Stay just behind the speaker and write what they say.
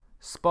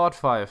Sport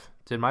 5,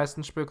 den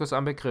meisten Spökos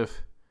am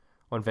Begriff.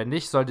 Und wenn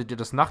nicht, solltet ihr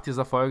das nach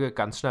dieser Folge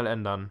ganz schnell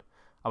ändern.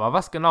 Aber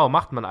was genau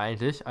macht man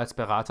eigentlich als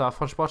Berater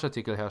von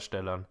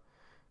Sportartikelherstellern?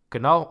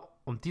 Genau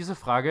um diese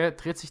Frage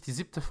dreht sich die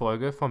 7.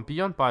 Folge von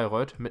Beyond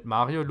Bayreuth mit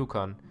Mario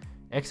Lukan,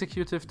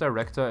 Executive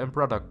Director im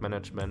Product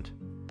Management.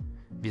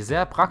 Wie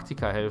sehr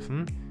Praktika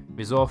helfen,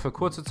 wieso er für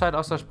kurze Zeit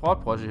aus der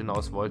Sportbranche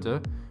hinaus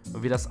wollte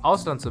und wie das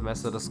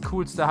Auslandssemester das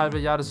coolste halbe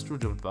Jahr des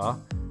Studiums war,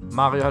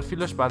 Mario hat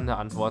viele spannende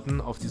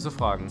Antworten auf diese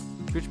Fragen.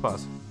 Viel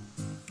Spaß!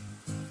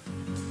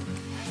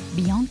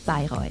 Beyond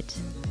Bayreuth.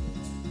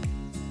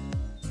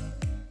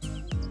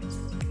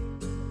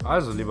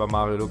 Also, lieber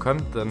Mario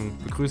Lukan, dann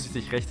begrüße ich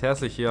dich recht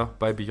herzlich hier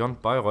bei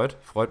Beyond Bayreuth.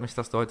 Freut mich,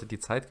 dass du heute die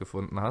Zeit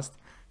gefunden hast.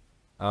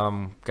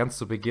 Ganz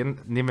zu Beginn,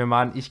 nehmen wir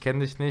mal an, ich kenne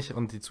dich nicht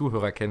und die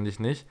Zuhörer kennen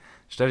dich nicht.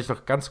 Stell dich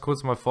doch ganz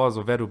kurz mal vor,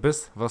 so wer du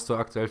bist, was du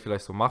aktuell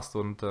vielleicht so machst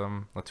und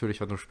natürlich,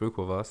 wann du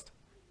Spöko warst.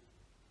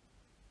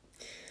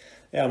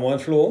 Ja, moin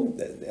Flo.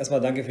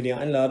 Erstmal danke für die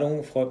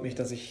Einladung. Freut mich,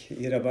 dass ich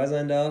hier dabei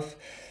sein darf.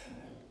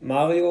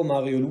 Mario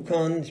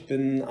Lukan. Ich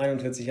bin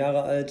 41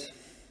 Jahre alt,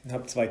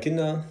 habe 2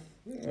 Kinder,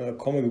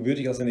 komme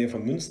gebürtig aus der Nähe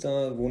von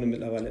Münster, wohne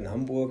mittlerweile in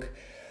Hamburg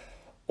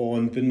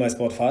und bin bei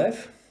Sport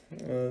 5.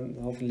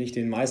 Hoffentlich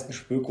den meisten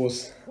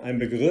Spökos ein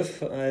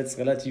Begriff als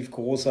relativ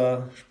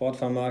großer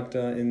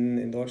Sportvermarkter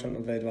in Deutschland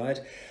und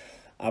weltweit.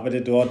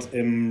 Arbeite dort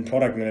im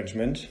Product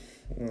Management.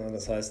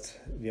 Das heißt,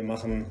 wir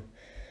machen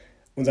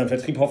unseren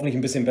Vertrieb hoffentlich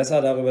ein bisschen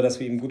besser darüber, dass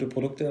wir ihm gute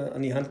Produkte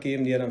an die Hand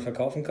geben, die er dann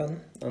verkaufen kann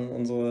an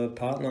unsere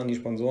Partner, an die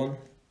Sponsoren.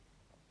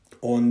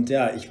 Und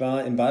ja, ich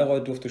war in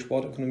Bayreuth, durfte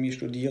Sportökonomie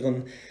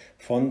studieren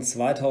von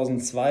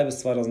 2002 bis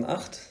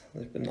 2008.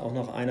 Ich bin auch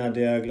noch einer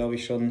der, glaube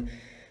ich, schon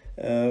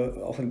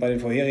auch bei den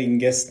vorherigen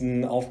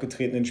Gästen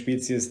aufgetretenen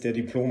Spezies der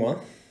Diplomer,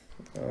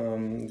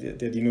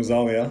 der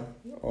Dinosaurier.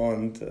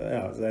 Und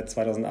ja, seit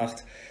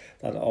 2008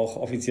 dann auch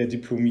offiziell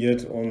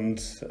diplomiert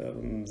und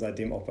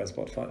seitdem auch bei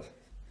Sport 5.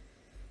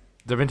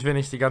 Damit wir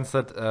nicht die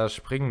ganze Zeit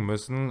springen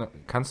müssen,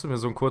 kannst du mir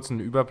so einen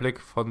kurzen Überblick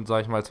von,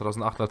 sag ich mal,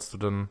 2008, als du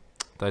dann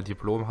dein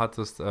Diplom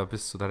hattest,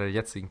 bis zu deiner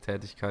jetzigen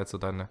Tätigkeit, so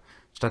deine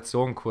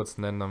Station kurz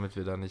nennen, damit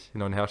wir da nicht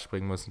hin und her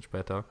springen müssen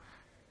später?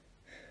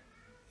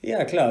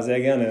 Ja, klar,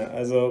 sehr gerne.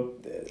 Also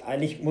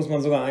eigentlich muss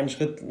man sogar einen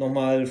Schritt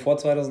nochmal vor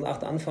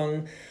 2008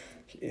 anfangen.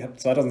 Ich habe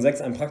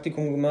 2006 ein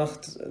Praktikum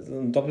gemacht, also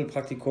ein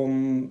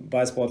Doppelpraktikum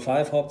bei Sport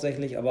 5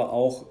 hauptsächlich, aber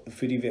auch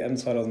für die WM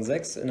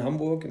 2006 in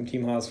Hamburg im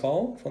Team HSV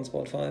von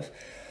Sport 5.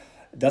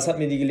 Das hat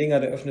mir die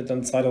Gelegenheit eröffnet,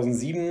 dann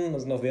 2007,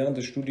 also noch während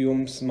des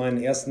Studiums,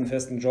 meinen ersten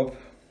festen Job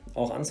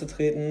auch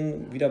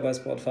anzutreten, wieder bei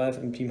Sport 5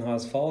 im Team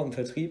HSV im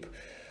Vertrieb.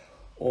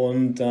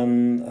 Und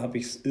dann habe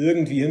ich es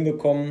irgendwie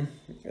hinbekommen,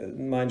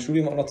 mein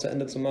Studium auch noch zu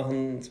Ende zu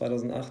machen,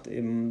 2008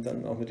 eben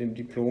dann auch mit dem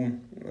Diplom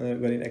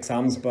über den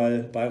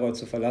Examensball Bayreuth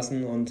zu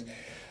verlassen und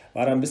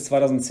war dann bis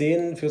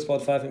 2010 für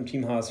Sport 5 im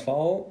Team HSV.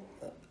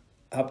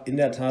 Habe in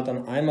der Tat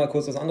dann einmal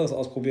kurz was anderes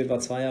ausprobiert, war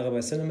 2 Jahre bei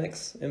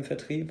Cinemax im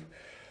Vertrieb,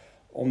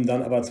 um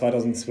dann aber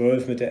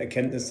 2012 mit der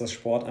Erkenntnis, dass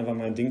Sport einfach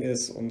mein Ding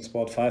ist und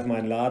Sport 5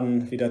 mein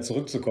Laden, wieder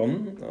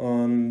zurückzukommen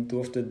und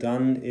durfte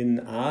dann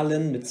in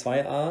Aalen mit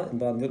 2a in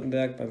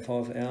Baden-Württemberg beim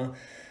VfR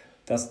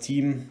das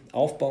Team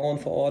aufbauen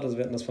vor Ort. Also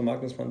wir hatten das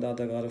Vermarktungsmandat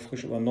da gerade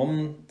frisch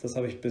übernommen. Das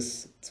habe ich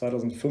bis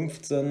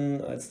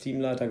 2015 als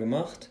Teamleiter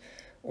gemacht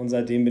und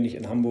seitdem bin ich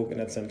in Hamburg in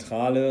der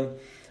Zentrale.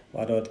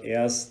 War dort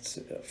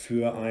erst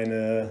für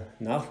eine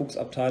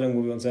Nachwuchsabteilung,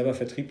 wo wir uns selber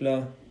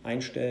Vertriebler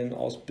einstellen,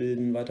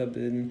 ausbilden,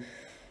 weiterbilden,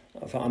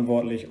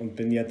 verantwortlich und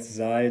bin jetzt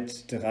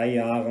seit 3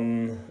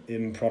 Jahren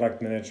im Product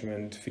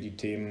Management für die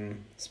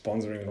Themen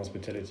Sponsoring und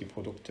Hospitality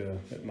Produkte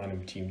mit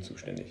meinem Team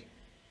zuständig.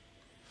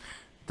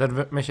 Dann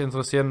würde mich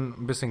interessieren,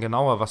 ein bisschen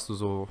genauer, was du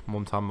so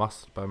momentan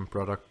machst beim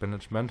Product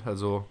Management.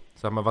 Also,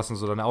 sag mal, was sind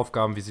so deine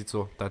Aufgaben? Wie sieht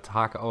so dein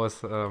Tag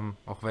aus?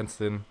 Auch wenn es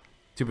den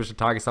typischen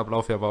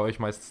Tagesablauf ja bei euch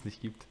meistens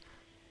nicht gibt.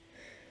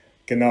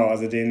 Genau,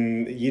 also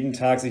den jeden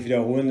Tag sich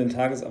wiederholenden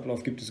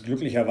Tagesablauf gibt es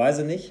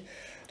glücklicherweise nicht.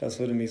 Das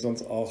würde mich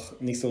sonst auch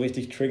nicht so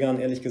richtig triggern,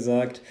 ehrlich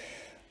gesagt.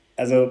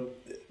 Also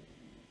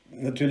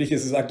natürlich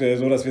ist es aktuell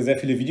so, dass wir sehr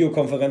viele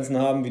Videokonferenzen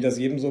haben, wie das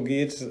jedem so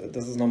geht.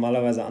 Das ist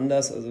normalerweise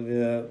anders. Also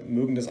wir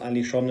mögen das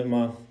eigentlich schon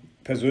immer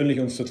persönlich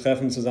uns zu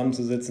treffen,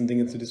 zusammenzusitzen,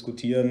 Dinge zu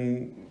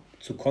diskutieren,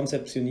 zu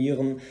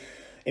konzeptionieren.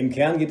 Im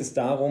Kern geht es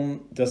darum,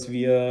 dass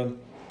wir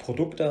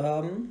Produkte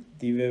haben,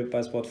 die wir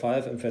bei Sport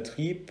 5 im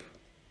Vertrieb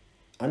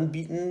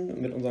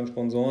anbieten, mit unseren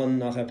Sponsoren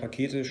nachher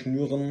Pakete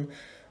schnüren,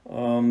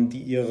 die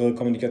ihre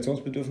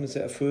Kommunikationsbedürfnisse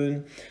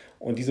erfüllen.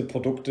 Und diese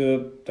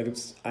Produkte, da gibt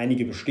es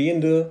einige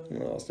bestehende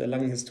aus der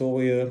langen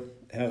Historie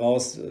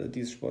heraus,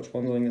 die es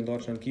Sportsponsoring in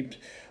Deutschland gibt.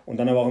 Und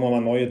dann aber auch immer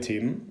mal neue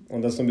Themen.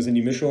 Und das ist so ein bisschen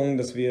die Mischung,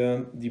 dass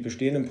wir die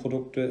bestehenden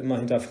Produkte immer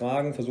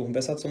hinterfragen, versuchen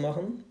besser zu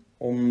machen,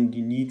 um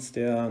die Needs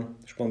der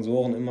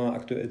Sponsoren immer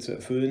aktuell zu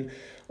erfüllen.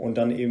 Und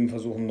dann eben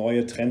versuchen,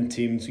 neue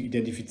Trendthemen zu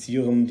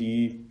identifizieren,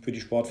 die für die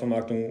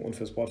Sportvermarktung und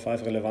für Sport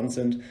 5 relevant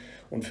sind.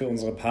 Und für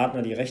unsere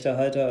Partner, die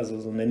Rechtehalter, also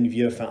so nennen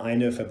wir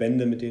Vereine,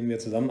 Verbände, mit denen wir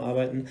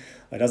zusammenarbeiten.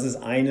 Weil das ist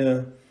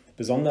eine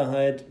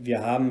Besonderheit.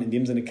 Wir haben in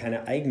dem Sinne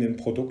keine eigenen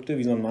Produkte,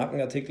 wie so ein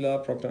Markenartikler,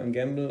 Procter &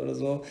 Gamble oder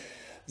so,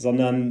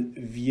 sondern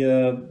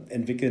wir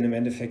entwickeln im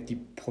Endeffekt die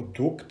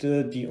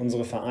Produkte, die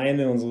unsere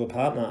Vereine, unsere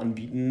Partner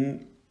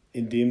anbieten,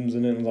 in dem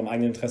Sinne in unserem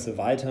eigenen Interesse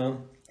weiter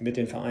mit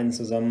den Vereinen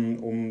zusammen,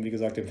 um, wie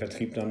gesagt, dem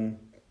Vertrieb dann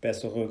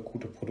bessere,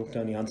 gute Produkte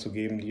an die Hand zu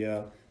geben, die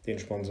er den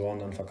Sponsoren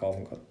dann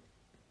verkaufen kann.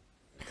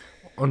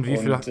 Und wie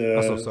viel? Und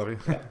Achso, sorry.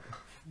 ja,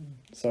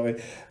 sorry.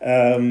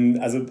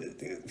 Also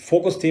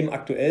Fokusthemen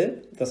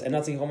aktuell, das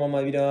ändert sich auch immer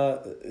mal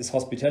wieder, ist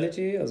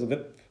Hospitality, also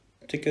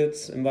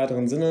VIP-Tickets im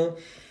weiteren Sinne.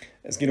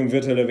 Es geht um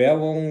virtuelle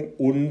Werbung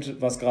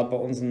und was gerade bei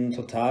uns ein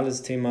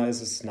totales Thema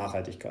ist, ist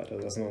Nachhaltigkeit.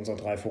 Also das sind unsere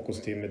 3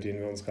 Fokusthemen, mit denen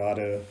wir uns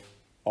gerade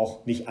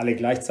auch nicht alle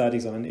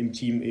gleichzeitig, sondern im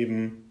Team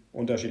eben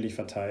unterschiedlich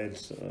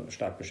verteilt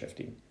stark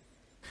beschäftigen.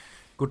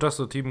 Gut, dass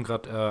du Team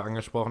gerade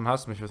angesprochen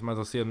hast. Mich würde mal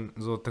interessieren,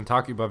 so den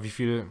Tag über, wie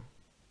viel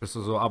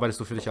arbeitest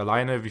du für dich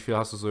alleine, wie viel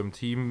hast du so im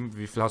Team,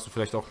 wie viel hast du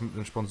vielleicht auch mit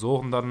den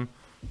Sponsoren dann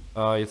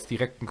jetzt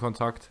direkten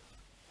Kontakt?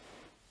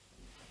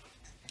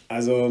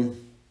 Also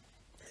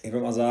ich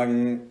würde mal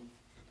sagen,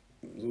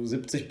 so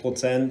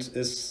 70%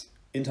 ist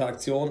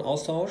Interaktion,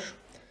 Austausch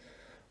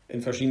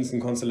in verschiedensten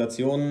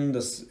Konstellationen.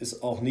 Das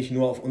ist auch nicht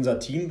nur auf unser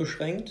Team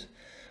beschränkt,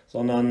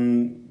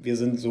 sondern wir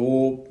sind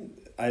so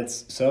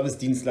als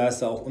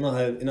Service-Dienstleister auch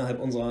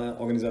innerhalb unserer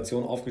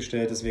Organisation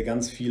aufgestellt, dass wir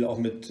ganz viel auch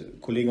mit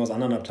Kollegen aus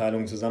anderen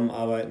Abteilungen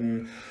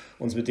zusammenarbeiten,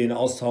 uns mit denen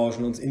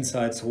austauschen, uns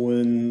Insights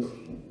holen,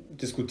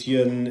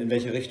 diskutieren, in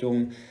welche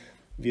Richtung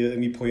wir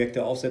irgendwie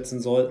Projekte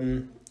aufsetzen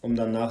sollten, um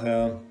dann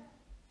nachher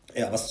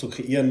was zu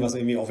kreieren, was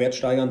irgendwie auch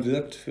wertsteigernd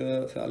wirkt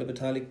für alle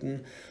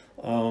Beteiligten.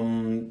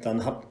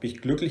 Dann habe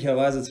ich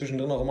glücklicherweise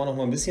zwischendrin auch immer noch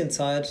mal ein bisschen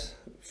Zeit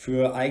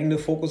für eigene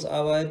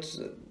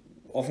Fokusarbeit.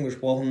 Offen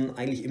gesprochen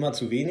eigentlich immer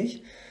zu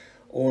wenig.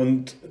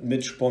 Und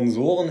mit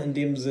Sponsoren in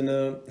dem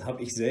Sinne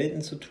habe ich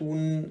selten zu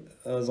tun,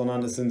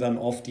 sondern es sind dann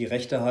oft die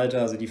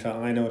Rechtehalter, also die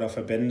Vereine oder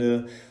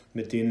Verbände,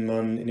 mit denen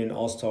man in den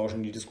Austausch,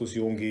 in die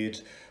Diskussion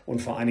geht und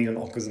vor allen Dingen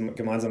dann auch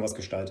gemeinsam was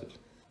gestaltet.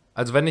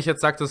 Also wenn ich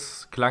jetzt sage,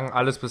 das klang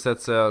alles bis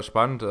jetzt sehr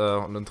spannend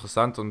und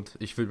interessant und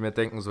ich würde mir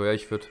denken, so ja,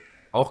 ich würde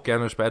auch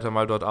gerne später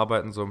mal dort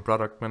arbeiten, so im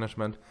Product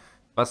Management.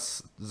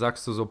 Was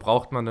sagst du, so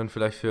braucht man denn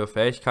vielleicht für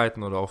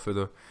Fähigkeiten oder auch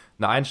für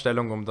eine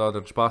Einstellung, um da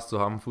den Spaß zu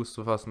haben, Fuß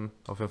zu fassen,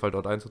 auf jeden Fall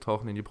dort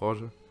einzutauchen in die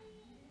Branche?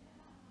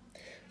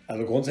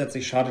 Also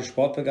grundsätzlich schadet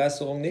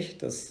Sportbegeisterung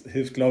nicht. Das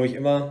hilft, glaube ich,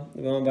 immer,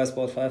 wenn man bei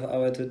Sport 5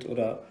 arbeitet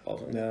oder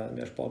auch in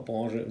der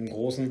Sportbranche im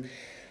Großen.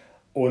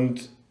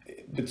 Und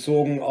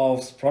bezogen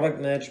aufs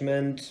Product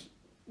Management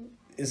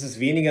ist es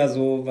weniger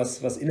so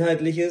was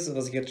Inhaltliches,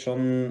 was ich jetzt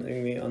schon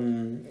irgendwie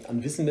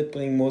an Wissen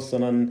mitbringen muss,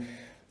 sondern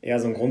eher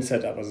so ein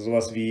Grundsetup. Also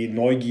sowas wie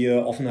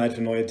Neugier, Offenheit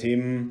für neue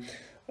Themen,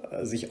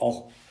 sich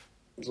auch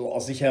so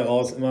aus sich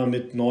heraus immer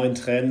mit neuen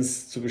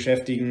Trends zu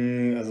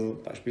beschäftigen, also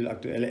Beispiel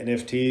aktuelle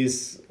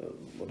NFTs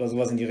oder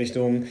sowas in die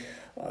Richtung,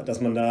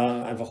 dass man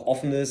da einfach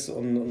offen ist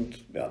und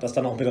ja, das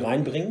dann auch mit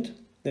reinbringt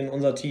in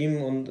unser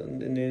Team und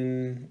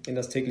in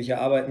das tägliche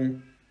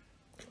Arbeiten.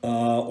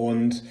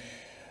 Und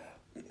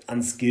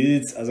an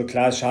Skills, also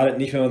klar, es schadet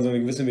nicht, wenn man so eine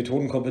gewisse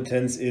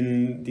Methodenkompetenz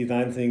in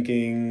Design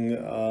Thinking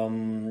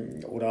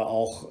oder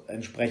auch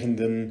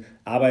entsprechenden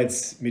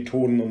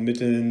Arbeitsmethoden und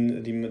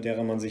Mitteln,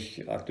 derer man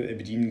sich aktuell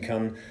bedienen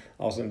kann,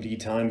 auch so im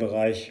digitalen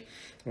Bereich,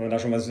 wenn man da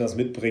schon was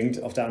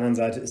mitbringt. Auf der anderen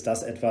Seite ist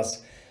das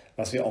etwas,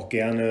 was wir auch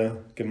gerne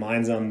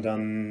gemeinsam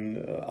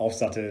dann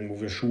aufsatteln,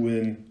 wo wir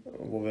schulen,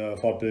 wo wir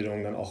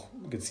Fortbildungen dann auch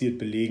gezielt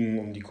belegen,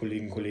 um die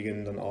Kollegen und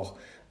Kolleginnen dann auch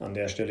an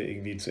der Stelle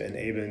irgendwie zu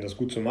enablen, das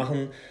gut zu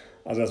machen.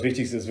 Also das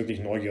Wichtigste ist wirklich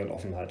Neugier und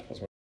Offenheit.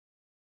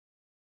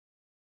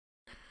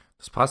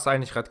 Das passt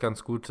eigentlich gerade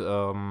ganz gut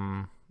da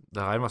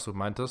rein, was du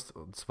meintest.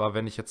 Und zwar,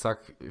 wenn ich jetzt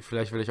sage,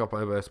 vielleicht will ich auch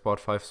bei Sport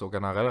 5 so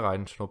generell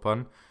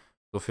reinschnuppern.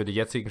 So für die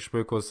jetzigen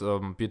Spökos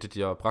bietet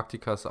ihr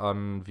Praktikas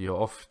an, wie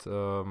oft,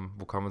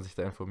 wo kann man sich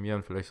da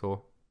informieren, vielleicht so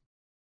ein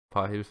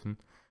paar Hilfen.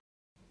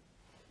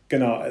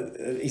 Genau,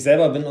 ich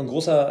selber bin ein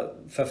großer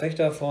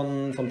Verfechter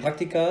von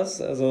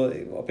Praktikas. Also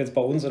ob jetzt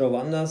bei uns oder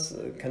woanders,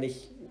 kann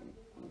ich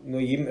nur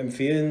jedem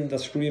empfehlen,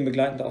 das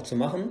studienbegleitend auch zu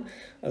machen.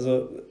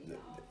 Also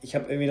ich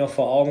habe irgendwie noch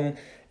vor Augen,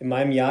 in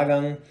meinem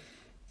Jahrgang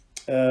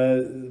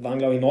waren,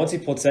 glaube ich,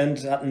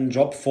 90% hatten einen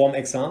Job vorm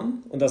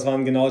Examen und das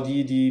waren genau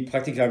die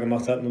Praktika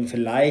gemacht hatten und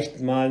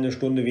vielleicht mal eine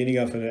Stunde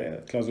weniger für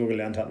eine Klausur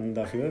gelernt hatten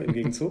dafür im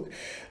Gegenzug.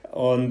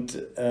 Und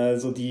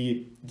so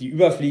die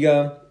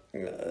Überflieger,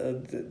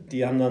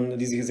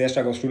 die sich sehr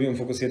stark aufs Studium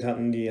fokussiert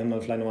hatten, die haben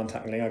dann vielleicht nochmal einen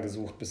Tacken länger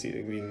gesucht, bis sie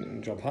irgendwie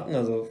einen Job hatten.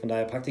 Also von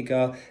daher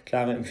Praktika,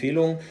 klare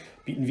Empfehlung,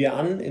 bieten wir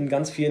an in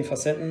ganz vielen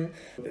Facetten.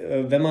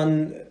 Wenn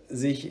man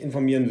sich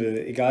informieren will,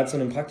 egal zu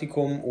einem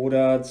Praktikum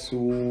oder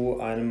zu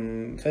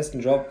einem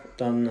festen Job,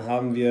 dann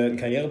haben wir ein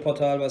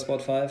Karriereportal bei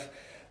Sport 5.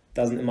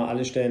 Da sind immer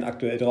alle Stellen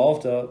aktuell drauf.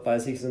 Da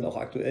weiß ich, sind auch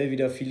aktuell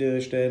wieder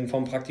viele Stellen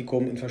vom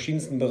Praktikum in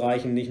verschiedensten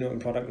Bereichen, nicht nur im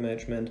Product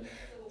Management,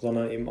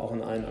 sondern eben auch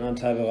in allen anderen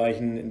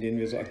Teilbereichen, in denen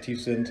wir so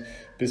aktiv sind,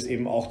 bis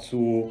eben auch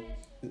zu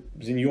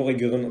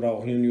seniorigeren oder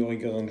auch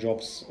juniorigeren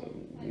Jobs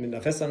mit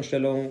einer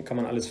Festanstellung kann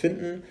man alles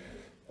finden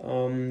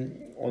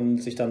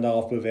und sich dann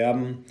darauf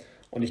bewerben.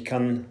 Und ich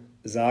kann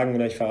sagen,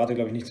 oder ich verrate,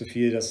 glaube ich, nicht zu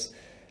viel, dass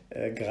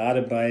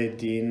gerade bei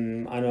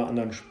dem einen oder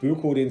anderen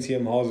Spöko, den es hier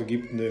im Hause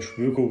gibt, eine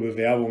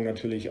Spöko-Bewerbung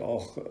natürlich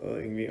auch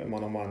irgendwie immer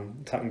noch mal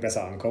einen Tacken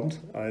besser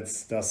ankommt,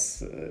 als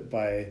das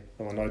bei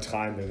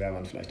neutralen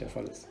Bewerbern vielleicht der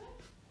Fall ist.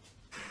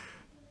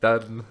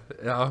 Dann,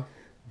 ja,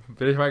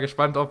 bin ich mal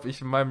gespannt, ob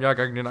ich in meinem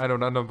Jahrgang den einen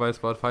oder anderen bei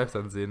Sport 5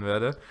 dann sehen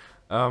werde.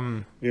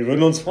 Wir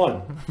würden uns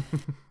freuen.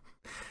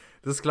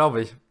 Das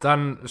glaube ich.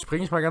 Dann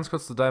springe ich mal ganz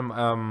kurz zu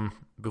deinem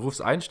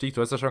Berufseinstieg.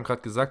 Du hast ja schon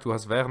gerade gesagt, du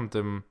hast während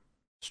dem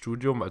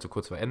Studium, also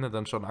kurz vor Ende,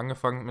 dann schon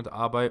angefangen mit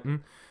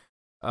Arbeiten.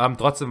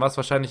 Trotzdem war es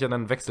wahrscheinlich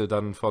ein Wechsel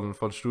dann von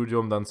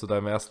Studium dann zu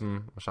deinem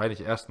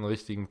wahrscheinlich ersten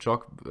richtigen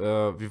Job.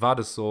 Wie war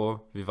das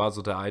so? Wie war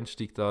so der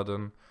Einstieg da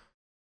denn?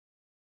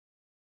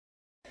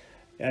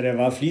 Ja, der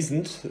war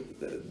fließend,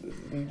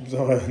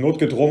 so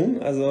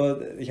notgedrungen. Also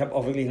ich habe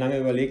auch wirklich lange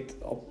überlegt,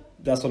 ob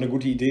das so eine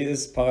gute Idee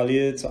ist,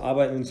 parallel zu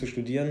arbeiten und zu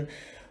studieren.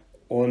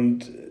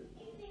 Und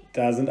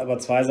da sind aber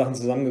zwei Sachen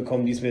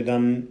zusammengekommen, die es mir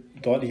dann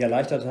deutlich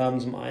erleichtert haben.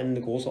 Zum einen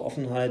eine große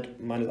Offenheit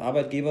meines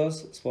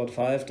Arbeitgebers, Sport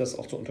 5, das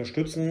auch zu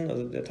unterstützen,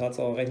 also der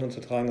Tatsache auch Rechnung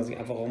zu tragen, dass ich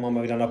einfach auch immer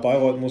mal wieder nach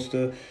Bayreuth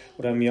musste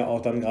oder mir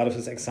auch dann gerade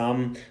fürs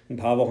Examen ein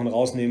paar Wochen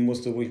rausnehmen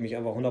musste, wo ich mich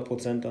einfach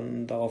 100%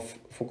 dann darauf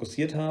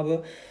fokussiert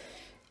habe.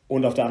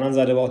 Und auf der anderen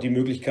Seite aber auch die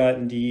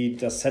Möglichkeiten, die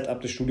das Setup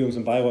des Studiums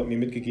in Bayreuth mir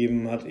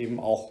mitgegeben hat, eben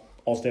auch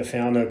aus der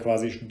Ferne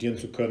quasi studieren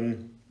zu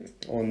können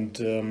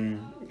und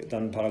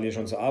dann parallel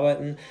schon zu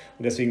arbeiten.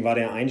 Und deswegen war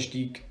der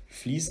Einstieg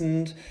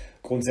fließend.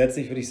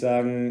 Grundsätzlich würde ich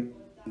sagen,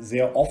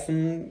 sehr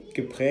offen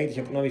geprägt. Ich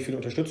habe unheimlich viel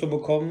Unterstützung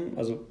bekommen.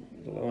 Also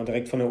wenn man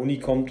direkt von der Uni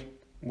kommt,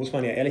 muss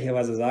man ja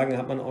ehrlicherweise sagen,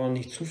 hat man auch noch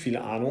nicht zu viel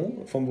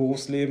Ahnung vom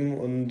Berufsleben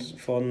und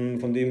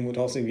von dem,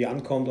 worauf es irgendwie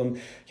ankommt. Und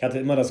ich hatte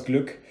immer das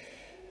Glück,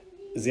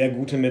 sehr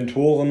gute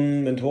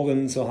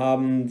Mentorinnen zu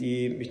haben,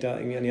 die mich da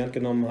irgendwie an die Hand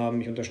genommen haben,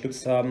 mich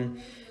unterstützt haben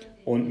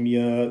und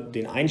mir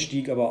den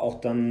Einstieg, aber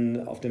auch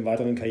dann auf dem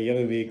weiteren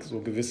Karriereweg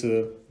so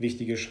gewisse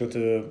wichtige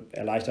Schritte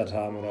erleichtert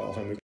haben oder auch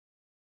ermöglicht.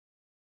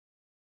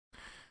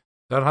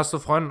 Dann hast du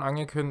vorhin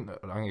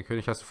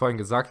hast du vorhin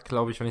gesagt,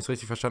 glaube ich, wenn ich es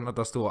richtig verstanden habe,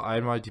 dass du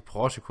einmal die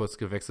Branche kurz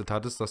gewechselt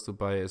hattest, dass du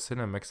bei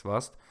Cinemax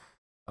warst.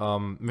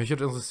 Mich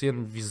würde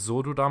interessieren,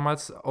 wieso du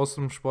damals aus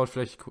dem Sport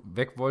vielleicht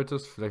weg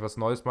wolltest, vielleicht was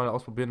Neues mal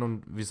ausprobieren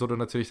und wieso du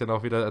natürlich dann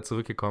auch wieder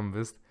zurückgekommen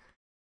bist.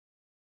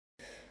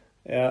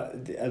 Ja,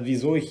 also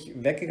wieso ich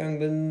weggegangen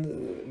bin,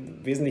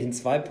 im Wesentlichen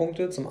zwei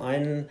Punkte. Zum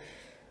einen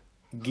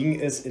ging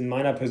es in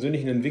meiner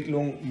persönlichen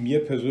Entwicklung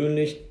mir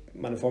persönlich,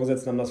 meine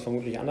Vorgesetzten haben das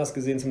vermutlich anders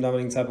gesehen zum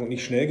damaligen Zeitpunkt,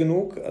 nicht schnell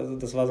genug. Also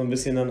das war so ein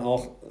bisschen dann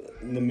auch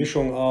eine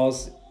Mischung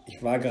aus,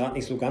 ich war gerade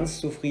nicht so ganz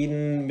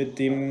zufrieden mit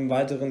dem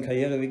weiteren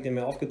Karriereweg, der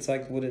mir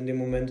aufgezeigt wurde in dem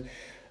Moment,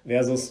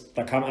 versus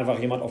da kam einfach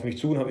jemand auf mich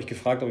zu und habe mich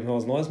gefragt, ob ich mal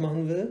was Neues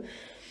machen will.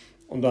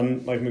 Und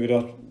dann habe ich mir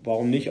gedacht,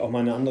 warum nicht auch mal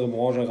in eine andere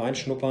Branche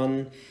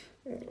reinschnuppern,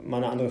 mal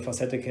eine andere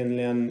Facette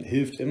kennenlernen,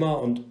 hilft immer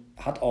und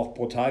hat auch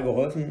brutal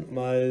geholfen,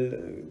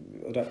 mal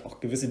oder auch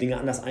gewisse Dinge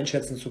anders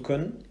einschätzen zu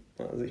können.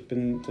 Also ich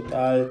bin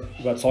total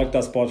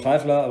überzeugter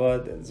Sportpfeifler,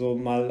 aber so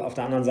mal auf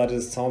der anderen Seite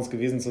des Zauns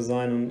gewesen zu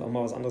sein und auch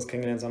mal was anderes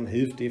kennengelernt zu haben,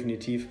 hilft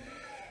definitiv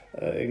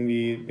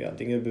irgendwie ja,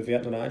 Dinge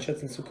bewerten oder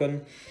einschätzen zu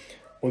können.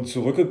 Und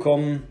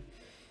zurückgekommen,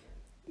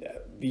 ja,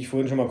 wie ich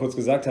vorhin schon mal kurz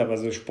gesagt habe,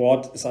 also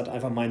Sport ist halt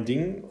einfach mein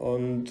Ding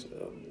und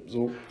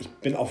so, ich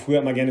bin auch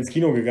früher immer gerne ins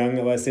Kino gegangen,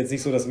 aber es ist jetzt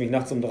nicht so, dass du mich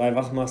nachts um 3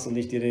 wach machst und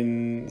ich dir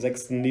den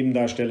sechsten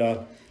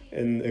Nebendarsteller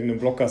in irgendeinem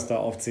Blockbuster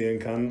aufzählen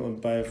kann.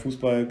 Und bei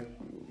Fußball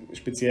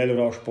speziell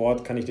oder auch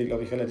Sport kann ich dir,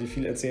 glaube ich, relativ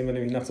viel erzählen, wenn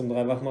du mich nachts um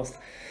 3 wach machst.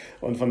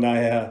 Und von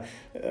daher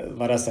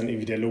war das dann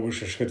irgendwie der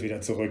logische Schritt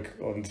wieder zurück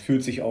und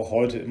fühlt sich auch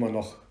heute immer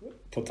noch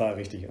total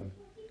richtig an.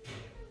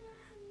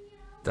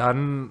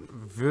 Dann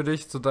würde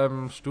ich zu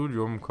deinem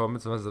Studium kommen,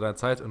 beziehungsweise deiner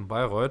Zeit in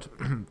Bayreuth.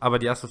 Aber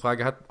die erste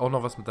Frage hat auch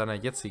noch was mit deiner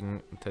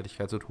jetzigen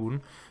Tätigkeit zu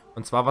tun.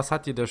 Und zwar, was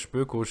hat dir der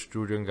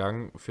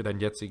Spöko-Studiengang für deinen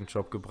jetzigen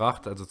Job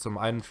gebracht? Also zum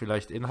einen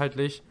vielleicht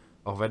inhaltlich,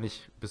 auch wenn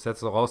ich bis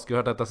jetzt so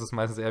rausgehört habe, dass es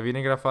meistens eher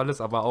weniger der Fall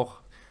ist, aber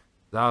auch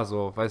da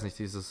so, weiß nicht,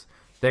 dieses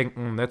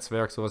Denken,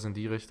 Netzwerk, sowas in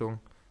die Richtung.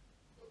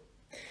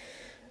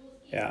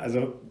 Ja,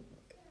 also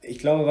ich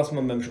glaube, was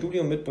man beim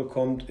Studium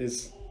mitbekommt,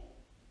 ist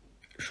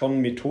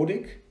schon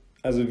Methodik.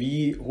 Also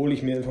wie hole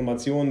ich mir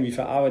Informationen, wie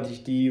verarbeite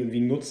ich die und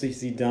wie nutze ich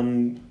sie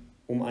dann,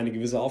 um eine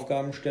gewisse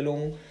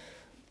Aufgabenstellung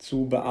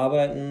zu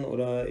bearbeiten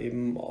oder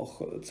eben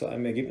auch zu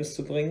einem Ergebnis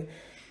zu bringen.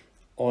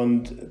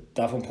 Und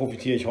davon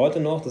profitiere ich heute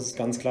noch. Das ist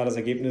ganz klar das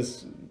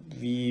Ergebnis,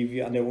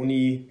 wie an der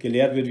Uni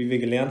gelehrt wird, wie wir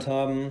gelernt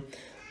haben.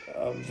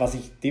 Was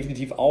ich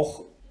definitiv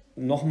auch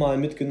nochmal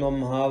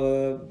mitgenommen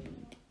habe,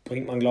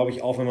 bringt man, glaube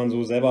ich, auch, wenn man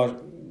so selber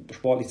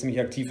sportlich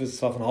ziemlich aktiv ist,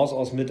 zwar von Haus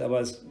aus mit,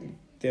 aber ist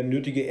der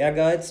nötige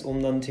Ehrgeiz,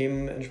 um dann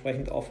Themen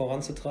entsprechend auch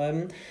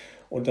voranzutreiben.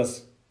 Und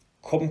das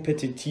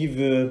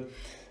kompetitive,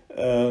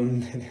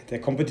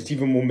 der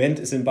kompetitive Moment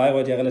ist in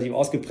Bayreuth ja relativ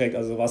ausgeprägt,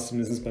 also war es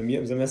zumindest bei mir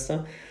im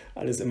Semester.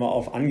 Alles immer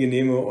auf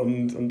angenehme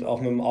und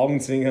auch mit dem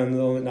Augenzwinkern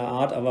so mit einer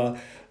Art, aber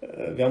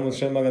wir haben uns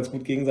schon mal ganz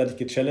gut gegenseitig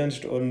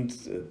gechallenged und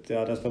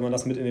ja, wenn man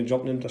das mit in den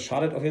Job nimmt, das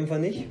schadet auf jeden Fall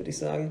nicht, würde ich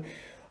sagen.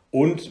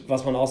 Und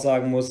was man auch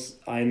sagen muss,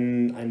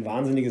 ein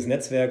wahnsinniges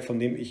Netzwerk, von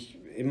dem ich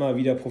immer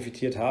wieder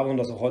profitiert habe und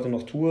das auch heute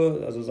noch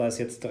tue. Also sei es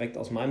jetzt direkt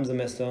aus meinem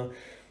Semester,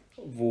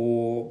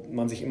 wo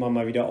man sich immer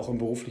mal wieder auch im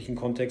beruflichen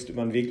Kontext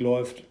über den Weg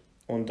läuft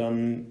und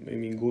dann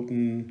irgendwie einen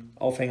guten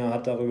Aufhänger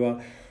hat darüber.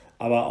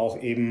 Aber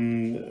auch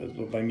eben,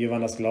 so bei mir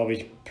waren das, glaube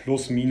ich,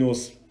 plus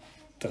minus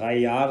 3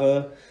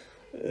 Jahre,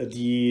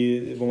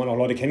 wo man auch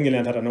Leute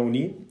kennengelernt hat an der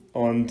Uni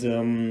und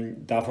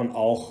davon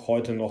auch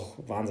heute noch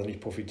wahnsinnig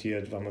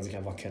profitiert, weil man sich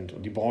einfach kennt.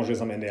 Und die Branche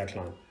ist am Ende ja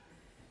klein.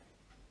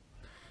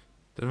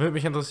 Dann würde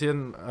mich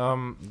interessieren,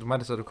 du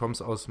meintest ja, du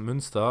kommst aus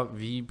Münster.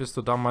 Wie bist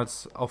du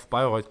damals auf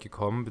Bayreuth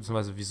gekommen?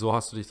 Beziehungsweise wieso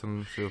hast du dich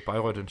dann für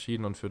Bayreuth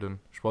entschieden und für den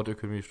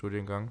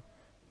Sportökonomie-Studiengang?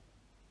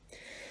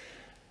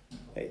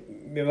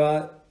 Mir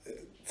war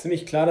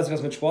ziemlich klar, dass ich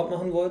was mit Sport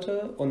machen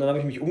wollte. Und dann habe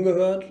ich mich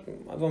umgehört,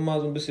 einfach mal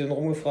so ein bisschen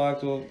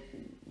rumgefragt, so,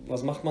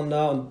 was macht man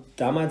da? Und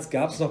damals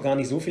gab es noch gar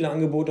nicht so viele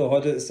Angebote.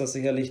 Heute ist das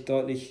sicherlich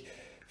deutlich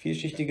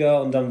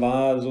vielschichtiger. Und dann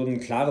war so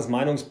ein klares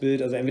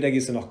Meinungsbild, also entweder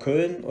gehst du nach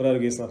Köln oder du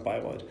gehst nach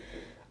Bayreuth.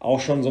 Auch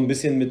schon so ein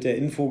bisschen mit der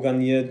Info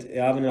garniert,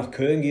 ja, wenn du nach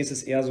Köln gehst,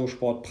 ist eher so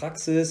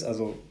Sportpraxis,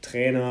 also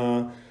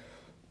Trainer,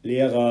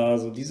 Lehrer,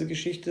 so diese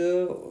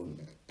Geschichte.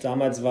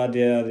 Damals war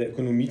der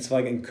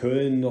Ökonomiezweig in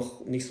Köln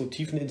noch nicht so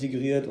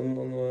tiefenintegriert und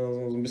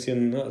so ein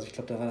bisschen, ne? Also ich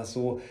glaube, da war das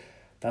so,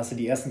 da hast du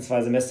die ersten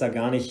 2 Semester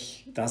gar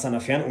nicht, da hast du an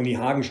der Fernuni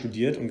Hagen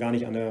studiert und gar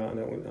nicht an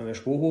der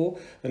SPOHO,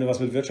 wenn du was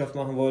mit Wirtschaft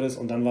machen wolltest.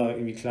 Und dann war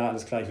irgendwie klar,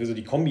 alles klar, ich will so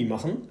die Kombi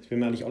machen. Ich will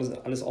mir eigentlich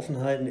alles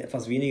offen halten,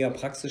 etwas weniger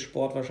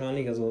Praxissport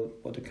wahrscheinlich, also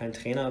wollte kein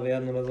Trainer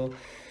werden oder so,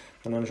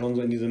 sondern schon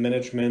so in diese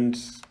Management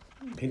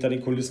hinter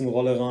den Kulissen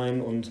Rolle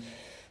rein und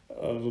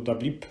so da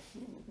blieb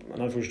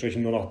in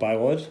Anführungsstrichen nur noch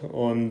Bayreuth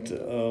und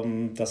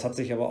das hat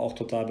sich aber auch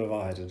total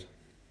bewahrheitet.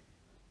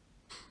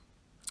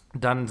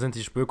 Dann sind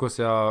die Spökos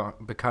ja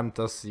bekannt,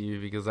 dass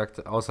sie, wie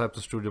gesagt, außerhalb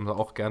des Studiums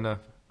auch gerne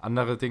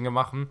andere Dinge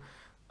machen.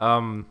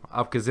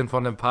 Abgesehen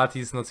von den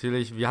Partys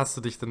natürlich, wie hast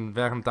du dich denn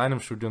während deinem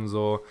Studium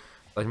so,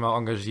 sag ich mal,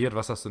 engagiert?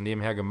 Was hast du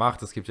nebenher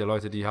gemacht? Es gibt ja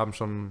Leute, die haben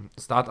schon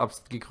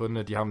Startups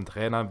gegründet, die haben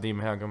Trainer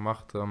nebenher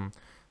gemacht.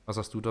 Was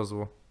hast du da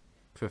so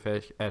für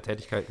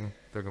Tätigkeiten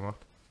da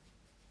gemacht?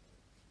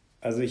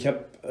 Also ich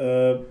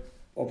habe,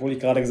 obwohl ich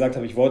gerade gesagt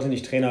habe, ich wollte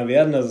nicht Trainer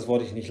werden, also das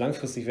wollte ich nicht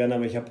langfristig werden,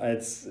 aber ich habe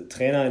als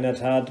Trainer in der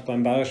Tat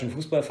beim Bayerischen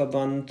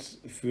Fußballverband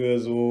für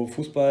so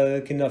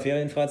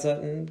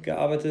Fußball-Kinderferienfreizeiten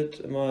gearbeitet,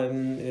 immer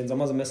in den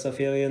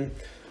Sommersemesterferien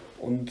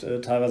und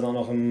teilweise auch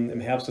noch im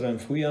Herbst oder im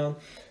Frühjahr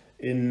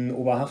in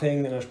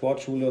Oberhaching in der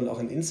Sportschule und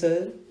auch in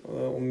Inzell,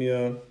 um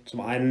mir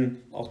zum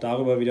einen auch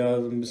darüber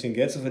wieder so ein bisschen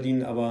Geld zu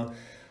verdienen, aber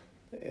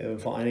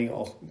vor allen Dingen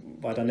auch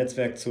weiter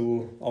Netzwerk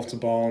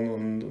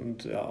aufzubauen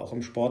und ja, auch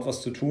im Sport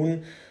was zu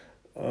tun.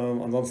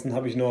 Ansonsten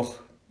habe ich noch,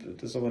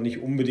 das ist aber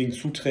nicht unbedingt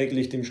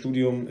zuträglich dem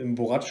Studium im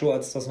Boraccio,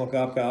 als es das noch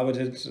gab,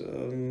 gearbeitet,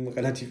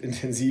 relativ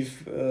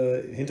intensiv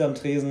hinterm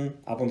Tresen.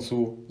 Ab und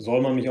zu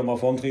soll man mich auch mal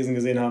vorm Tresen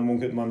gesehen haben,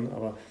 munkelt man,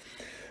 aber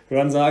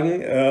hören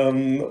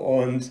sagen.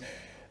 Und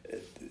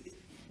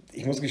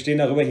ich muss gestehen,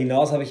 darüber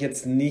hinaus habe ich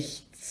jetzt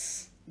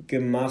nichts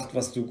gemacht,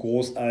 was du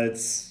groß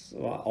als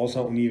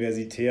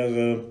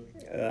außeruniversitäre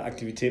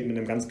Aktivität mit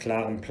einem ganz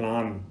klaren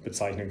Plan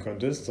bezeichnen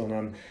könntest,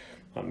 sondern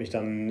habe mich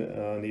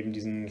dann neben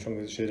diesen schon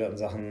geschilderten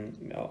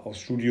Sachen aufs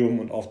Studium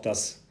und auf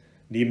das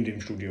neben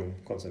dem Studium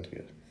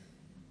konzentriert.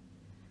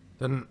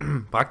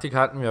 Dann Praktika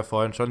hatten wir ja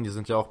vorhin schon, die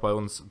sind ja auch bei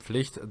uns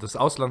Pflicht. Das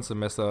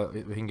Auslandssemester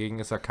hingegen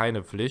ist ja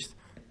keine Pflicht.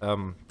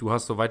 Du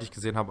hast, soweit ich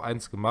gesehen habe,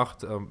 eins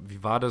gemacht.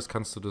 Wie war das?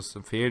 Kannst du das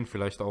empfehlen?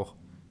 Vielleicht auch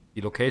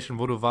die Location,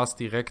 wo du warst,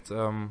 direkt.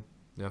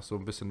 Ja, so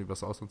ein bisschen über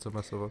das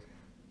Auslandssemester was.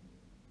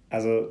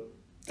 Also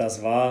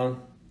das war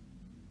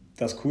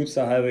das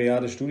coolste halbe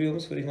Jahr des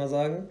Studiums, würde ich mal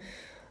sagen.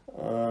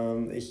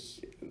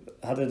 Ich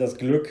hatte das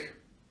Glück,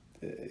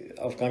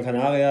 auf Gran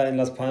Canaria in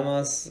Las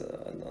Palmas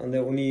an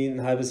der Uni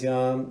ein halbes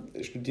Jahr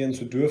studieren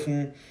zu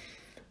dürfen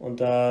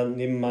und da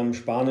neben meinem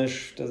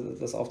Spanisch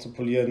das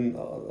aufzupolieren,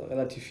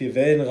 relativ viel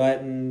Wellen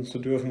reiten zu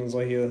dürfen und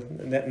solche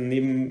netten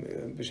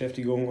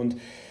Nebenbeschäftigungen. Und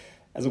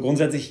also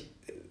grundsätzlich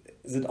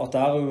sind auch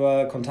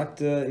darüber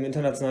Kontakte im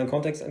internationalen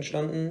Kontext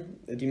entstanden,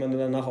 die man dann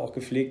danach auch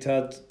gepflegt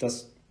hat.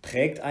 Das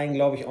prägt einen,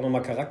 glaube ich, auch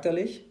nochmal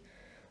charakterlich.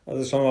 Also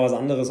es ist schon mal was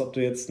anderes, ob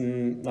du jetzt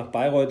nach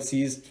Bayreuth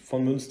ziehst,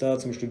 von Münster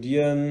zum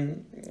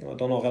Studieren,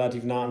 doch noch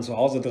relativ nah an zu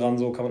Hause dran,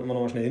 so kann man immer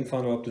noch mal schnell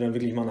hinfahren, oder ob du dann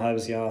wirklich mal ein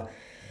halbes Jahr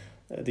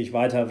dich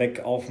weiter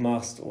weg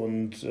aufmachst.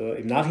 Und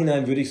im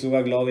Nachhinein würde ich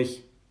sogar, glaube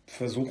ich,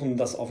 versuchen,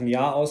 das auf ein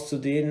Jahr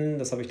auszudehnen.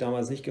 Das habe ich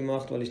damals nicht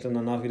gemacht, weil ich dann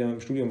danach wieder mit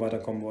dem Studium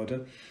weiterkommen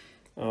wollte.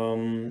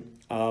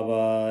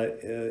 Aber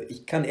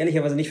ich kann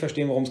ehrlicherweise nicht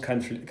verstehen, warum es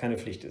keine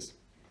Pflicht ist.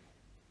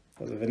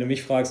 Also wenn du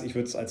mich fragst, ich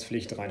würde es als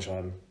Pflicht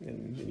reinschreiben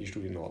in die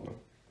Studienordnung.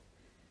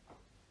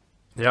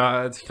 Ja,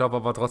 also ich glaube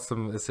aber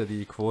trotzdem ist ja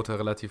die Quote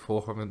relativ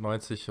hoch mit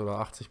 90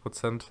 oder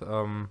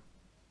 80%.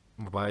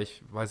 Wobei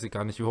ich weiß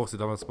gar nicht, wie hoch sie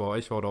damals bei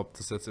euch war oder ob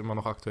das jetzt immer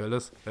noch aktuell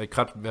ist.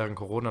 Gerade während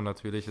Corona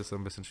natürlich ist es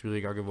ein bisschen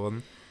schwieriger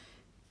geworden.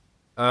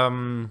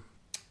 Dann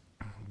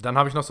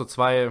habe ich noch so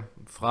 2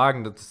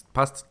 Fragen. Das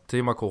passt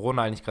Thema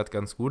Corona eigentlich gerade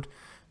ganz gut.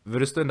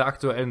 Würdest du in der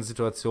aktuellen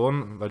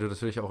Situation, weil du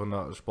natürlich auch in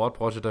der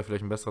Sportbranche da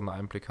vielleicht einen besseren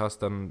Einblick hast,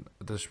 dann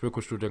das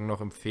Spöko-Studium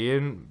noch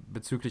empfehlen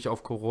bezüglich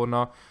auf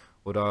Corona?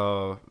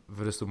 Oder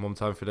würdest du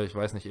momentan vielleicht,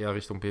 weiß nicht, eher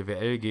Richtung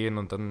BWL gehen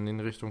und dann in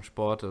Richtung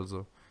Sport?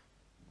 Also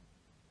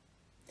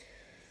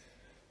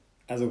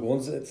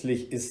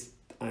grundsätzlich ist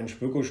ein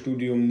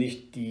Spöko-Studium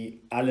nicht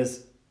die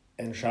alles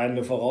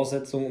entscheidende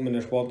Voraussetzung, um in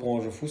der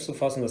Sportbranche Fuß zu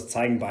fassen. Das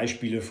zeigen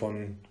Beispiele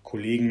von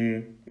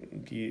Kollegen,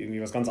 die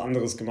irgendwie was ganz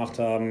anderes gemacht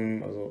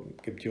haben. Also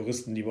es gibt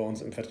Juristen, die bei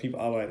uns im Vertrieb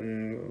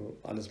arbeiten,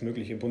 alles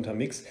mögliche, bunter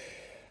Mix.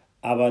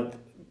 Aber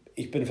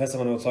ich bin fest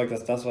davon überzeugt,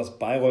 dass das, was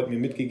Bayreuth mir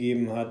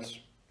mitgegeben hat,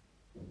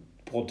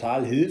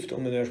 brutal hilft,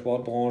 um in der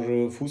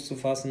Sportbranche Fuß zu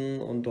fassen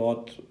und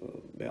dort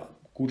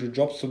gute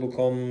Jobs zu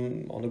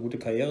bekommen, auch eine gute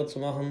Karriere zu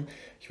machen.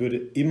 Ich würde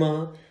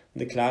immer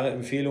eine klare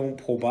Empfehlung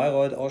pro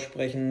Bayreuth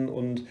aussprechen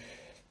und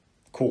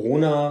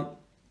Corona,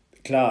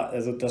 klar,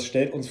 also das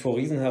stellt uns vor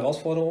riesen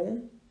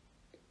Herausforderungen.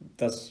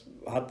 Das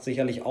hat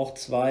sicherlich auch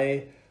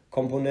zwei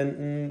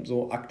Komponenten,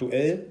 so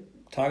aktuell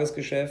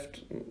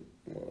Tagesgeschäft.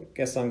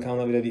 Gestern kam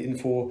da wieder die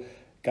Info,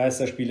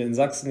 Geisterspiele in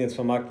Sachsen, jetzt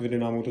vermarkten wir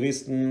Dynamo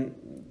Dresden.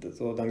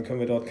 So, dann können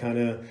wir dort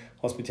keine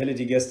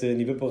Hospitality-Gäste in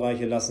die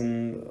VIP-Bereiche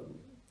lassen.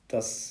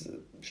 Das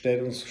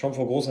stellt uns schon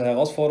vor große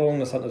Herausforderungen.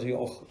 Das hat natürlich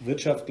auch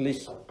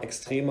wirtschaftlich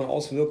extreme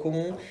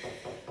Auswirkungen.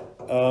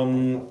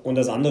 Und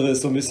das andere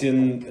ist so ein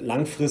bisschen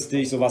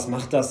langfristig, so was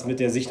macht das mit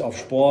der Sicht auf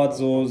Sport,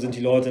 so sind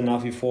die Leute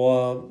nach wie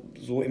vor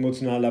so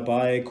emotional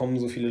dabei, kommen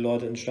so viele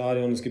Leute ins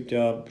Stadion. Es gibt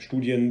ja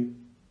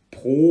Studien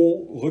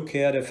pro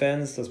Rückkehr der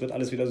Fans, das wird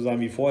alles wieder so sein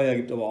wie vorher,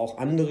 gibt aber auch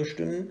andere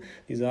Stimmen,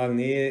 die sagen,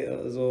 nee,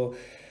 also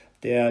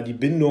die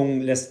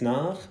Bindung lässt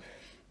nach.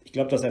 Ich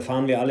glaube, das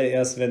erfahren wir alle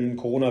erst, wenn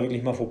Corona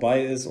wirklich mal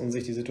vorbei ist und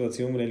sich die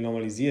Situation wieder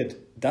normalisiert.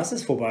 Dass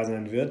es vorbei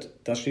sein wird,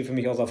 das steht für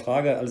mich außer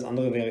Frage. Alles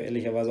andere wäre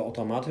ehrlicherweise auch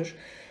dramatisch.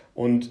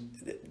 Und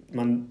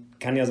man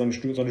kann ja so eine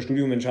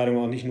Studiumentscheidung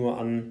auch nicht nur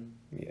an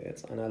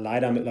jetzt einer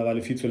leider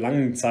mittlerweile viel zu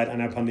langen Zeit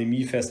einer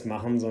Pandemie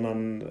festmachen,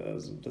 sondern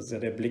das ist ja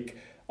der Blick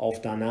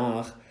auf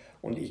danach.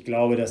 Und ich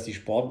glaube, dass die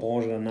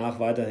Sportbranche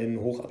danach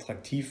weiterhin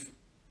hochattraktiv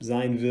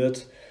sein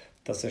wird,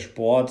 dass der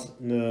Sport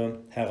eine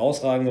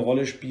herausragende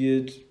Rolle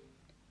spielt.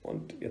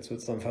 Und jetzt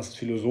wird es dann fast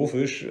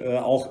philosophisch,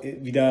 auch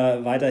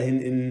wieder weiterhin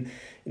in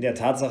der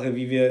Tatsache,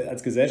 wie wir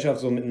als Gesellschaft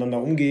so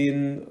miteinander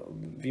umgehen,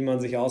 wie man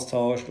sich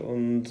austauscht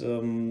und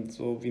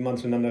so wie man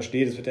zueinander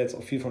steht. Es wird ja jetzt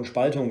auch viel von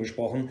Spaltung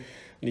gesprochen.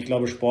 Und ich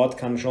glaube, Sport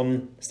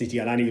ist nicht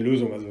die alleinige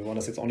Lösung. Also wir wollen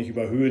das jetzt auch nicht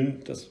überhöhen.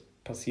 Das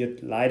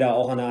passiert leider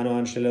auch an der einen oder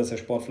anderen Stelle, dass der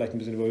Sport vielleicht ein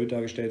bisschen überhöht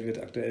dargestellt wird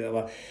aktuell.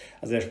 Aber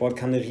also der Sport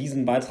kann einen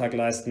riesen Beitrag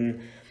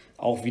leisten,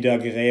 auch wieder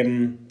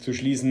Gräben zu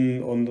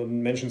schließen und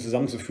Menschen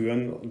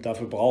zusammenzuführen. Und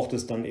dafür braucht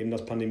es dann eben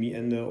das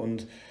Pandemieende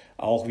und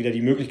auch wieder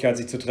die Möglichkeit,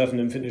 sich zu treffen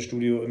im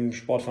Fitnessstudio, im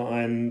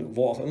Sportverein,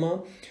 wo auch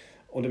immer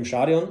und im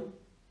Stadion.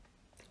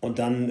 Und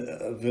dann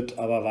wird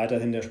aber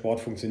weiterhin der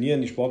Sport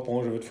funktionieren, die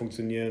Sportbranche wird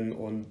funktionieren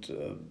und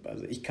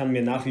also ich kann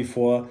mir nach wie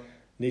vor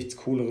nichts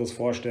Cooleres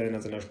vorstellen,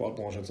 als in der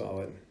Sportbranche zu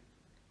arbeiten.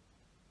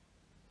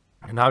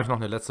 Dann habe ich noch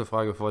eine letzte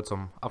Frage, bevor wir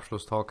zum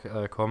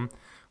Abschlusstalk kommen.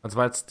 Und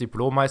zwar als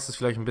Diplommeister ist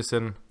vielleicht ein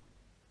bisschen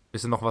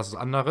noch was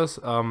anderes.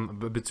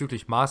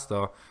 Bezüglich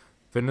Master,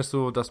 findest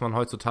du, dass man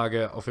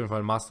heutzutage auf jeden Fall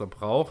einen Master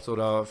braucht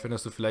oder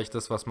findest du vielleicht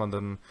das, was man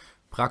dann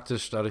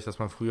praktisch, dadurch, dass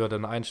man früher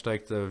dann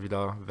einsteigt,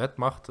 wieder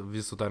wettmacht? Wie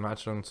ist so deine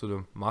Einstellung zu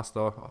dem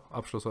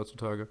Masterabschluss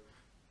heutzutage?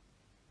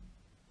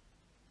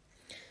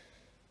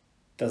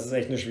 Das ist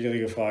echt eine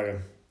schwierige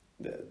Frage.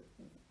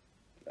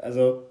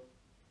 Also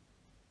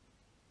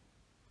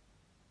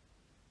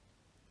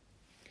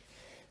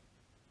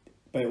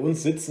bei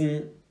uns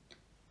sitzen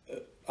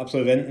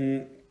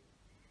Absolventen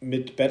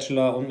mit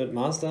Bachelor und mit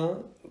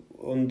Master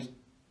und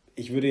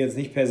ich würde jetzt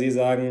nicht per se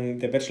sagen,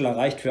 der Bachelor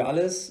reicht für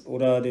alles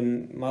oder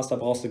den Master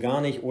brauchst du gar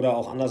nicht oder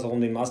auch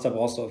andersherum, den Master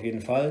brauchst du auf jeden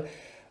Fall,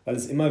 weil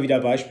es immer wieder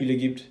Beispiele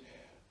gibt,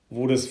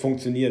 wo das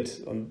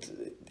funktioniert und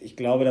ich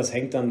glaube, das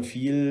hängt dann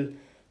viel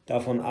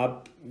davon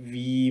ab,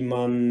 wie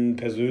man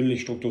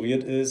persönlich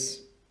strukturiert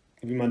ist,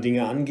 wie man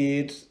Dinge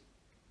angeht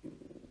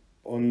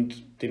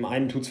und dem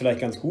einen tut es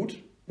vielleicht ganz gut,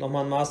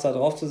 nochmal einen Master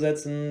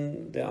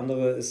draufzusetzen. Der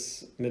andere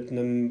ist mit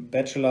einem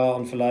Bachelor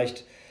und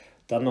vielleicht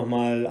dann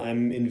nochmal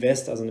einem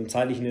Invest, also einem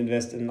zeitlichen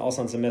Invest in ein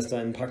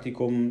Auslandssemester, in ein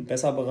Praktikum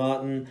besser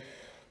beraten.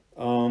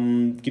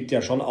 Gibt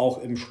ja schon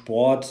auch im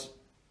Sport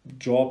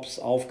Jobs,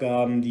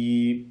 Aufgaben,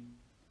 die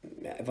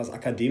etwas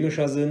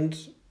akademischer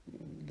sind,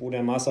 wo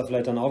der Master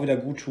vielleicht dann auch wieder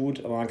gut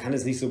tut, aber man kann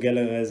es nicht so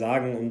generell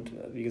sagen. Und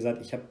wie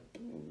gesagt, ich habe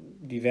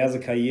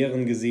diverse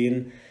Karrieren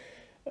gesehen,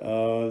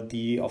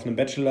 die auf einem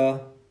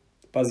Bachelor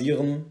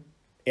basieren.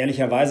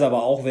 Ehrlicherweise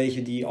aber auch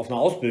welche, die auf einer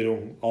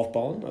Ausbildung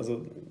aufbauen.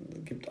 Also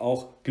es gibt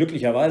auch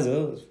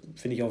glücklicherweise, das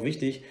finde ich auch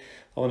wichtig,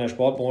 auch in der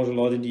Sportbranche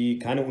Leute, die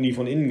keine Uni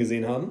von innen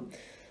gesehen haben.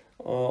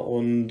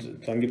 Und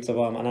dann gibt es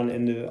aber am anderen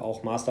Ende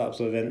auch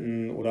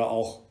Masterabsolventen oder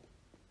auch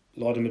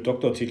Leute mit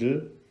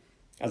Doktortitel.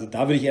 Also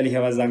da würde ich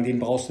ehrlicherweise sagen, den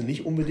brauchst du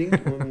nicht unbedingt,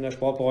 um in der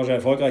Sportbranche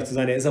erfolgreich zu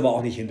sein. Der ist aber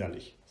auch nicht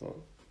hinderlich. So.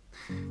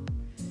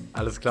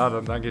 Alles klar,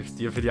 dann danke ich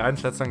dir für die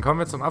Einschätzung. Dann kommen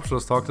wir zum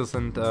Abschlusstalk. Das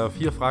sind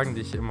 4 Fragen,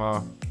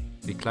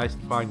 die gleichen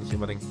Fragen, die ich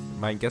immer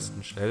meinen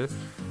Gästen stelle.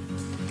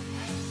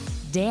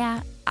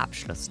 Der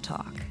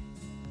Abschlusstalk.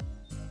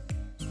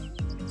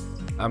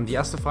 Die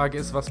erste Frage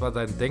ist, was war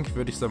dein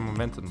denkwürdigster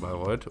Moment in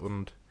Bayreuth?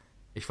 Und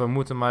ich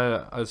vermute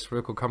mal, als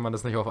Spöko kann man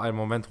das nicht auf einen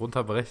Moment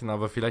runterbrechen,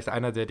 aber vielleicht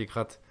einer, der dir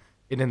gerade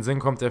in den Sinn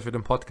kommt, der für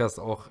den Podcast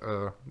auch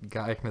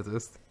geeignet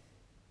ist.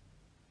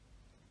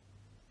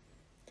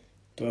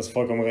 Du hast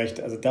vollkommen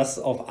recht. Also das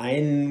auf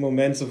einen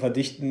Moment zu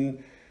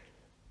verdichten,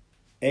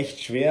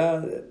 echt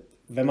schwer.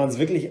 Wenn man es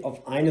wirklich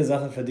auf eine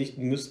Sache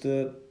verdichten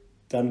müsste,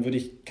 dann würde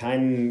ich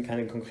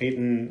keinen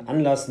konkreten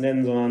Anlass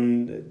nennen,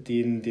 sondern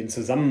den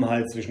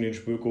Zusammenhalt zwischen den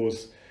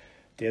Spökos,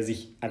 der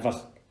sich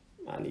einfach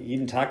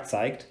jeden Tag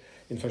zeigt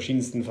in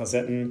verschiedensten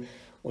Facetten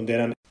und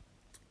der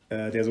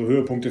so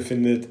Höhepunkte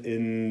findet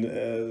in,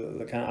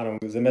 keine Ahnung,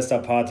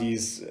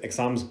 Semesterpartys,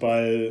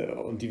 Examensball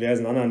und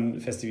diversen anderen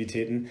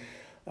Festivitäten.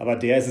 Aber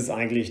der ist es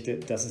eigentlich,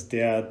 das ist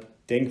der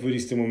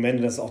denkwürdigste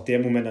Moment, das ist auch der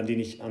Moment, an den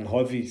ich am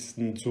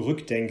häufigsten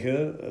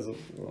zurückdenke, also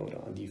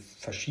oder an die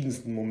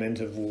verschiedensten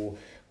Momente, wo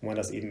man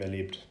das eben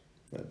erlebt.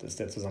 Das ist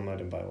der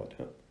Zusammenhalt in Bayreuth,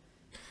 ja.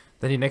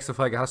 Dann die nächste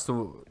Frage hast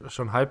du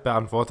schon halb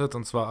beantwortet,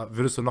 und zwar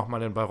würdest du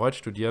nochmal in Bayreuth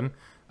studieren,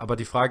 aber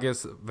die Frage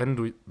ist, wenn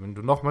du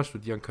nochmal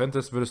studieren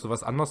könntest, würdest du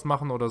was anderes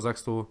machen oder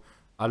sagst du,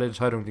 alle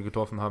Entscheidungen, die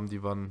getroffen haben,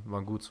 die waren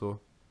gut so?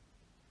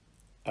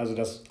 Also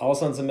das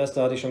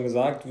Auslandssemester, hatte ich schon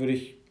gesagt, würde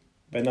ich,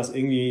 wenn das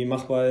irgendwie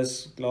machbar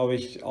ist, glaube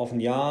ich, auf ein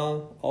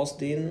Jahr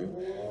ausdehnen.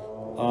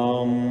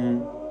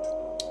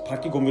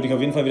 Praktikum würde ich auf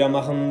jeden Fall wieder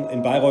machen.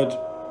 In Bayreuth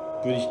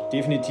würde ich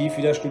definitiv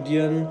wieder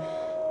studieren.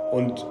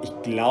 Und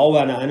ich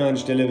glaube, an der einen oder anderen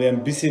Stelle wäre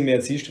ein bisschen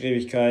mehr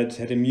Zielstrebigkeit,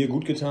 hätte mir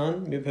gut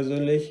getan, mir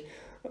persönlich.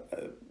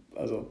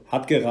 Also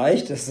hat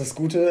gereicht, das ist das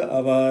Gute,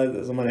 aber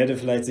also man hätte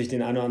vielleicht sich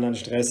den einen oder anderen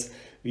Stress,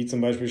 wie zum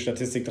Beispiel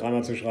Statistik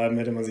dreimal zu schreiben,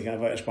 hätte man sich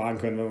einfach ersparen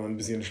können, wenn man ein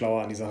bisschen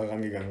schlauer an die Sache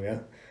rangegangen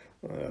wäre.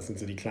 Das sind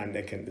so die kleinen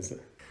Erkenntnisse.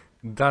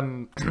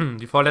 Dann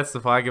die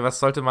vorletzte Frage, was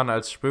sollte man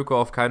als Spöko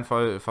auf keinen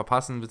Fall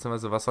verpassen,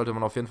 beziehungsweise was sollte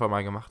man auf jeden Fall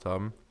mal gemacht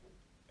haben?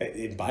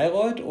 In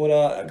Bayreuth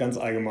oder ganz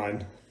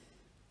allgemein?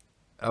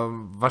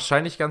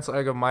 Wahrscheinlich ganz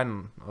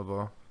allgemein,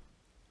 aber...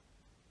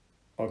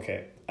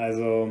 Okay,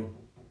 also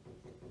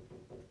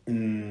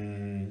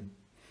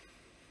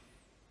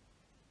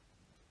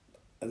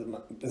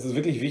es ist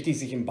wirklich wichtig,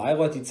 sich in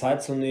Bayreuth die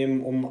Zeit zu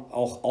nehmen, um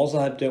auch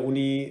außerhalb der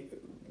Uni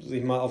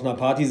sich mal auf einer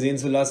Party sehen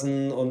zu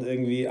lassen und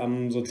irgendwie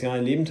am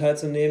sozialen Leben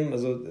teilzunehmen.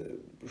 Also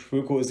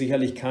Spöko ist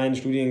sicherlich kein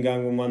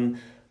Studiengang, wo man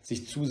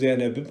sich zu sehr in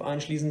der BIP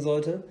einschließen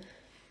sollte,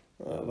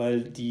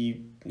 weil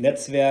die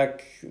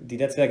Netzwerke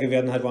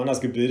werden halt woanders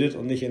gebildet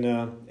und nicht in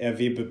der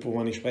RW-BIP, wo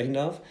man nicht sprechen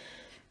darf.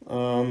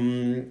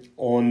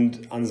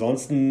 Und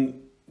ansonsten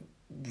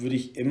würde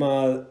ich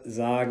immer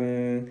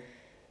sagen,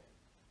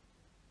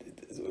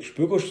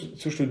 Spöko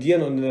zu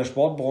studieren und in der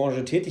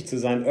Sportbranche tätig zu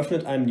sein,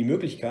 öffnet einem die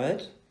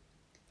Möglichkeit,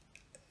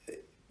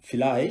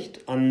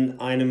 vielleicht an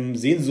einem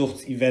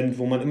Sehnsuchtsevent,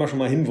 wo man immer schon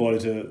mal hin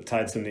wollte,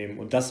 teilzunehmen.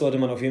 Und das sollte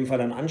man auf jeden Fall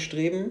dann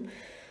anstreben.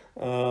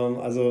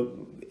 Also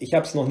ich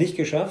habe es noch nicht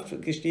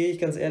geschafft, gestehe ich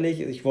ganz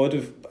ehrlich. Ich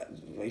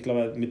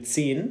glaube mit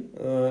 10,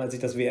 als ich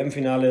das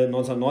WM-Finale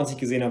 1990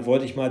 gesehen habe,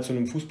 wollte ich mal zu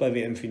einem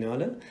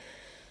Fußball-WM-Finale.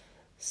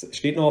 Es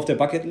steht noch auf der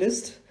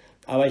Bucketlist.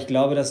 Aber ich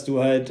glaube, dass du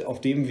halt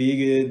auf dem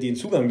Wege den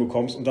Zugang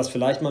bekommst, um das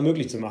vielleicht mal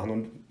möglich zu machen.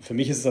 Und für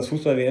mich ist es das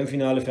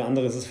Fußball-WM-Finale, für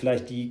andere ist es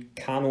vielleicht die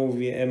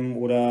Kanu-WM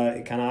oder,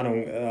 keine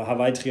Ahnung,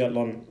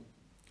 Hawaii-Triathlon,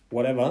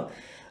 whatever.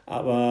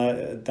 Aber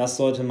das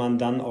sollte man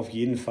dann auf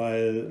jeden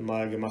Fall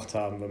mal gemacht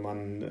haben, wenn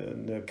man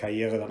eine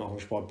Karriere dann auch im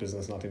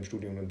Sportbusiness nach dem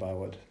Studium in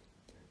Bayreuth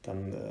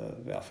dann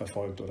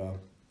verfolgt oder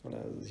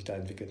sich da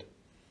entwickelt.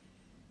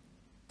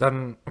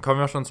 Dann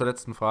kommen wir schon zur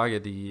letzten Frage,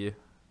 die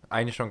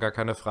eigentlich schon gar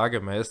keine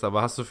Frage mehr ist,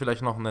 aber hast du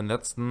vielleicht noch einen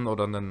letzten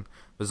oder einen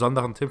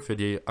besonderen Tipp für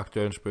die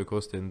aktuellen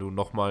Spökos, den du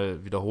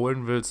nochmal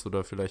wiederholen willst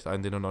oder vielleicht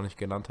einen, den du noch nicht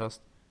genannt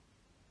hast?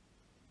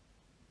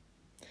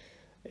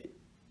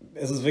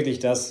 Es ist wirklich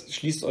das,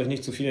 schließt euch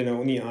nicht zu viel in der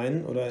Uni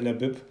ein oder in der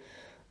BIP,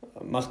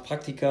 macht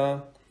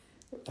Praktika,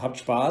 habt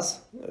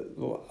Spaß,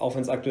 auch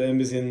wenn es aktuell ein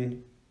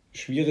bisschen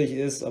schwierig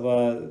ist,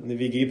 aber eine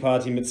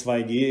WG-Party mit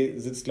 2G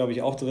sitzt, glaube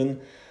ich, auch drin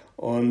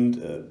und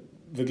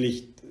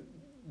wirklich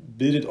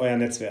bildet euer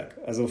Netzwerk.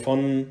 Also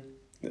vom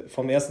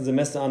ersten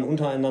Semester an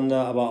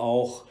untereinander, aber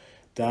auch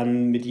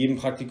dann mit jedem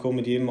Praktikum,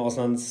 mit jedem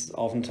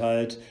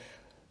Auslandsaufenthalt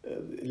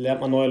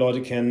lernt man neue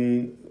Leute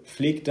kennen,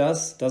 pflegt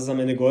das ist am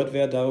Ende Gold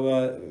wert,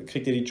 darüber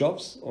kriegt ihr die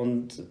Jobs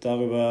und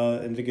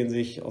darüber entwickeln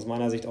sich aus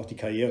meiner Sicht auch die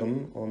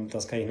Karrieren und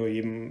das kann ich nur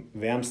jedem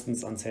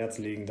wärmstens ans Herz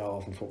legen,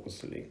 darauf einen Fokus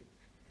zu legen.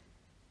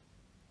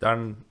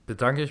 Dann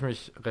bedanke ich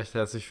mich recht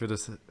herzlich für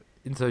das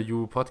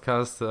Interview,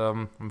 Podcast,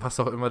 was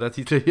auch immer der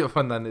Titel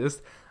hiervon dann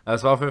ist.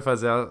 Es war auf jeden Fall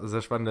sehr,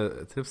 sehr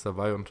spannende Tipps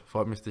dabei und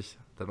freut mich, dich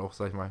dann auch,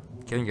 sag ich mal,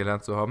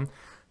 kennengelernt zu haben.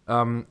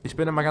 Ich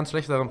bin immer ganz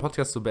schlecht darin,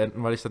 Podcast zu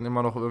beenden, weil ich dann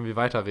immer noch irgendwie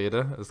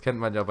weiterrede. Das kennt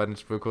man ja bei den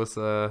Spökos,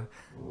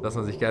 dass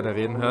man sich gerne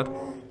reden hört.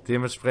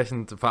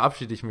 Dementsprechend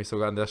verabschiede ich mich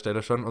sogar an der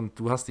Stelle schon und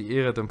du hast die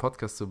Ehre, den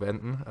Podcast zu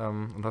beenden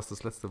und hast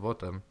das letzte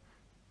Wort dann.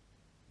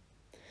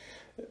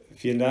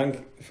 Vielen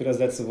Dank für das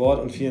letzte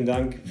Wort und vielen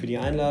Dank für die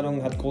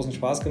Einladung. Hat großen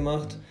Spaß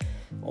gemacht.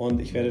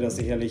 Und ich werde das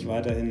sicherlich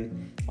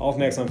weiterhin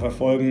aufmerksam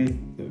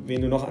verfolgen,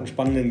 wen du noch an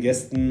spannenden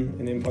Gästen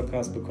in dem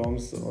Podcast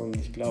bekommst. Und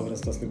ich glaube,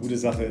 dass das eine gute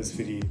Sache ist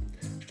für die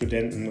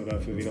Studenten oder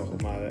für wen auch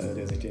immer,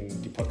 der sich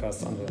die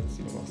Podcasts anhört,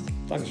 die du machst.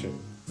 Dankeschön.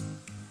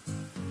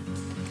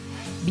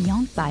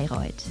 Beyond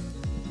Bayreuth.